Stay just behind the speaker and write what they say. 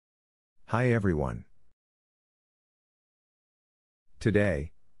Hi everyone.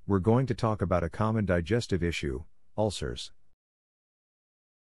 Today, we're going to talk about a common digestive issue, ulcers.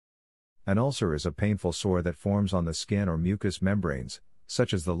 An ulcer is a painful sore that forms on the skin or mucous membranes,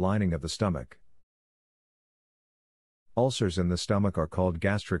 such as the lining of the stomach. Ulcers in the stomach are called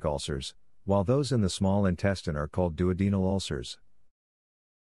gastric ulcers, while those in the small intestine are called duodenal ulcers.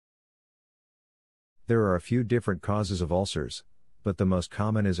 There are a few different causes of ulcers, but the most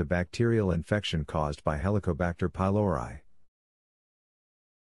common is a bacterial infection caused by Helicobacter pylori.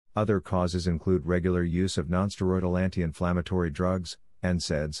 Other causes include regular use of nonsteroidal anti-inflammatory drugs,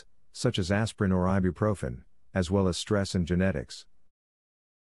 NSAIDs, such as aspirin or ibuprofen, as well as stress and genetics.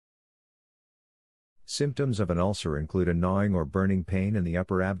 Symptoms of an ulcer include a gnawing or burning pain in the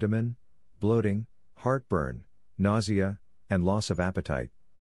upper abdomen, bloating, heartburn, nausea, and loss of appetite.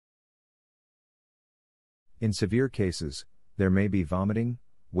 In severe cases, there may be vomiting,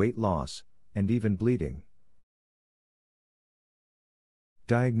 weight loss, and even bleeding.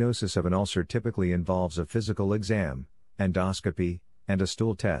 Diagnosis of an ulcer typically involves a physical exam, endoscopy, and a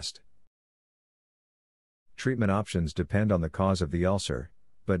stool test. Treatment options depend on the cause of the ulcer,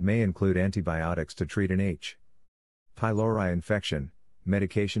 but may include antibiotics to treat an H. pylori infection,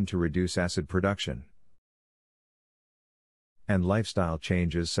 medication to reduce acid production, and lifestyle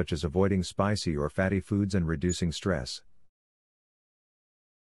changes such as avoiding spicy or fatty foods and reducing stress.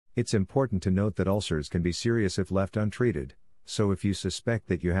 It's important to note that ulcers can be serious if left untreated, so if you suspect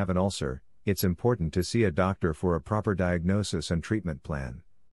that you have an ulcer, it's important to see a doctor for a proper diagnosis and treatment plan.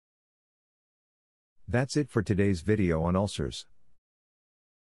 That's it for today's video on ulcers.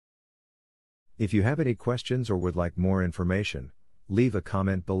 If you have any questions or would like more information, leave a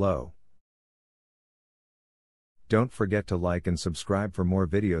comment below. Don't forget to like and subscribe for more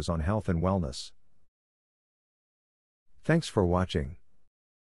videos on health and wellness. Thanks for watching.